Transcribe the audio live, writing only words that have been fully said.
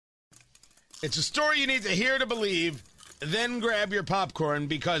It's a story you need to hear to believe, then grab your popcorn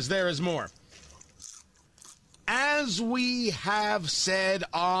because there is more. As we have said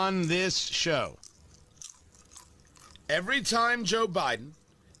on this show, every time Joe Biden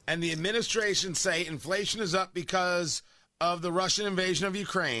and the administration say inflation is up because of the Russian invasion of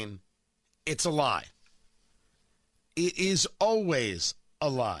Ukraine, it's a lie. It is always a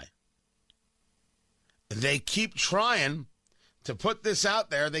lie. They keep trying to put this out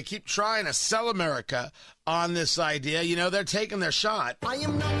there. They keep trying to sell America on this idea. You know, they're taking their shot. I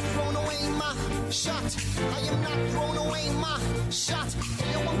am not throwing away my shot. I am not throwing away my shot.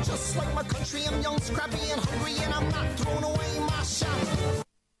 You know, I'm just like my country. I'm young, scrappy, and hungry, and I'm not throwing away my shot.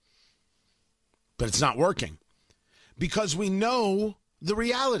 But it's not working because we know the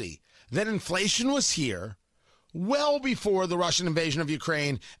reality that inflation was here well before the Russian invasion of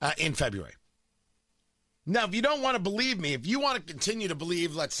Ukraine in February. Now, if you don't want to believe me, if you want to continue to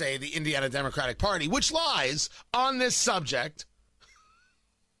believe, let's say, the Indiana Democratic Party, which lies on this subject,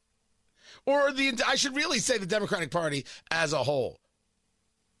 or I should really say the Democratic Party as a whole.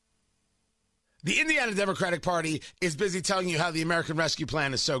 The Indiana Democratic Party is busy telling you how the American Rescue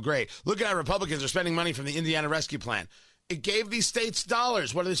Plan is so great. Look at how Republicans are spending money from the Indiana Rescue Plan. It gave these states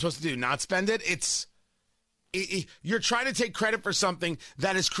dollars. What are they supposed to do? Not spend it? You're trying to take credit for something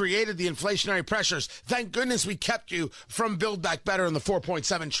that has created the inflationary pressures. Thank goodness we kept you from Build Back Better and the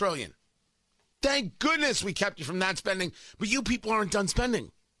 $4.7 trillion. Thank goodness we kept you from that spending, but you people aren't done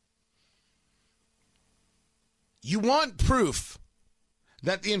spending. You want proof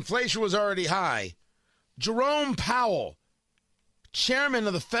that the inflation was already high. Jerome Powell, chairman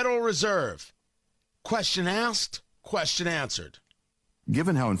of the Federal Reserve, question asked, question answered.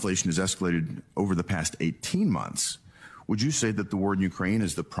 Given how inflation has escalated over the past 18 months, would you say that the war in Ukraine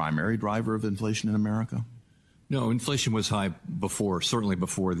is the primary driver of inflation in America? No, inflation was high before, certainly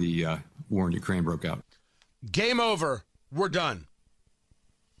before the war in Ukraine broke out. Game over. We're done.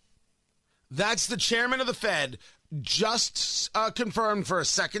 That's the chairman of the Fed, just confirmed for a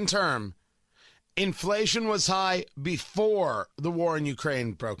second term. Inflation was high before the war in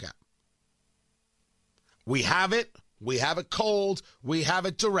Ukraine broke out. We have it. We have it cold. We have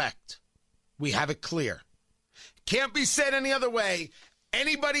it direct. We have it clear. Can't be said any other way.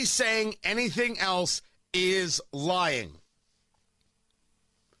 Anybody saying anything else is lying.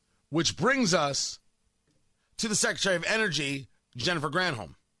 Which brings us to the Secretary of Energy, Jennifer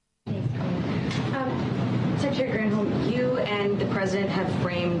Granholm. Secretary Granholm, you and the president have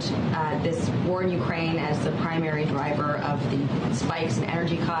framed this war in Ukraine as the primary driver of the spikes in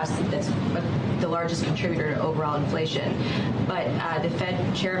energy costs. That's the largest contributor to overall inflation. But the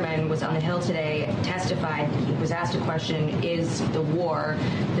Fed chairman was on the Hill today, testified, he was asked a question, is the war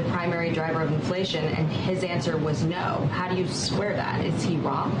the primary driver of inflation? And his answer was no. How do you square that? Is he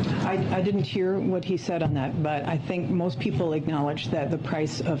wrong? I didn't hear what he said on that, but I think most people acknowledge that the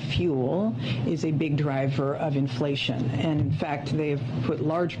price of fuel is a big driver of inflation. And in fact, they've put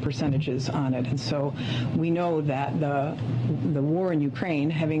large percentages on it. And so we know that the war in Ukraine,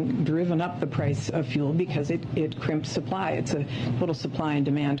 having driven up the price of fuel because it crimps supply. It's a total supply and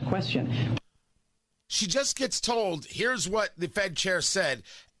demand question. She just gets told, here's what the Fed chair said,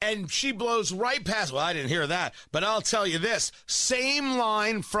 and she blows right past, well, I didn't hear that, but I'll tell you this, same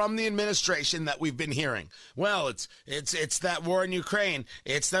line from the administration that we've been hearing. Well, it's that war in Ukraine.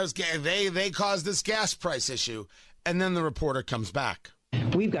 It's those they caused this gas price issue. And then the reporter comes back.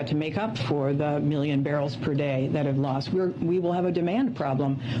 We've got to make up for the million barrels per day that have lost. We will have a demand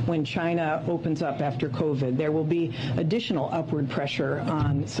problem when China opens up after COVID. There will be additional upward pressure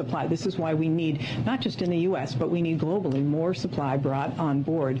on supply. This is why we need, not just in the U.S., but we need globally more supply brought on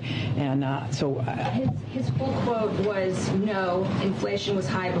board. And his full quote was, no, inflation was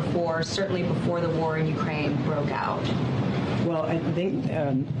high before, certainly before the war in Ukraine broke out. Well, I think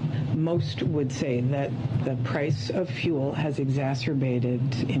most would say that the price of fuel has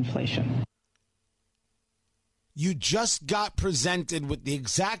exacerbated inflation. You just got presented with the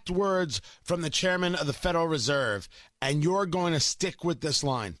exact words from the chairman of the Federal Reserve, and you're going to stick with this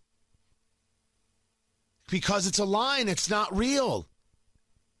line. Because it's a line, it's not real.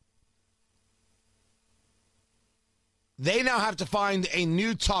 They now have to find a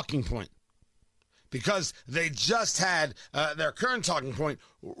new talking point. Because they just had their current talking point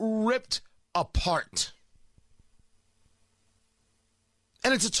ripped apart.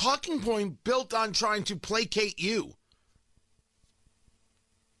 And it's a talking point built on trying to placate you.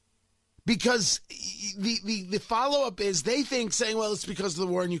 Because the follow-up is they think saying, well, it's because of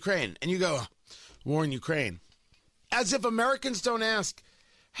the war in Ukraine. And you go, war in Ukraine. As if Americans don't ask,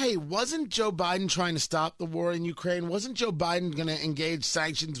 hey, wasn't Joe Biden trying to stop the war in Ukraine? Wasn't Joe Biden going to engage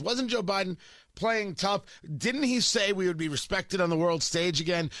sanctions? Wasn't Joe Biden playing tough? Didn't he say we would be respected on the world stage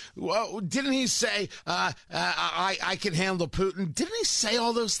again? Well, didn't he say I can handle Putin? Didn't he say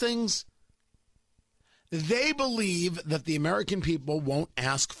all those things? They believe that the American people won't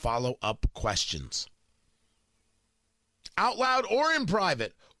ask follow-up questions. Out loud or in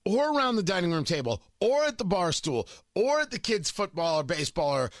private, or around the dining room table, or at the bar stool, or at the kids' football or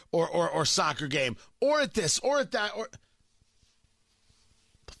baseball or soccer game, or at this, or at that, or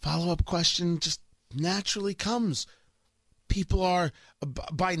the follow-up question just naturally comes. People are,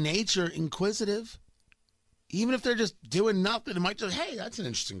 by nature, inquisitive. Even if they're just doing nothing, it might just, hey, that's an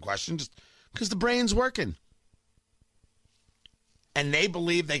interesting question, just because the brain's working. And they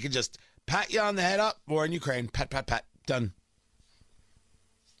believe they can just pat you on the head up, war in Ukraine, pat, pat, pat, done.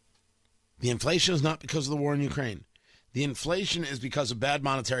 The inflation is not because of the war in Ukraine. The inflation is because of bad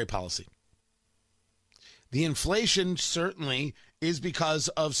monetary policy. The inflation certainly is because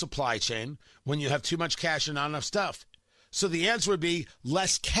of supply chain when you have too much cash and not enough stuff. So the answer would be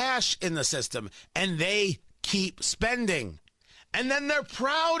less cash in the system, and they keep spending. And then they're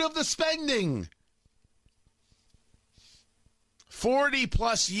proud of the spending.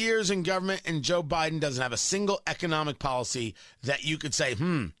 40-plus years in government, and Joe Biden doesn't have a single economic policy that you could say,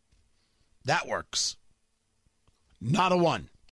 that works. Not a one.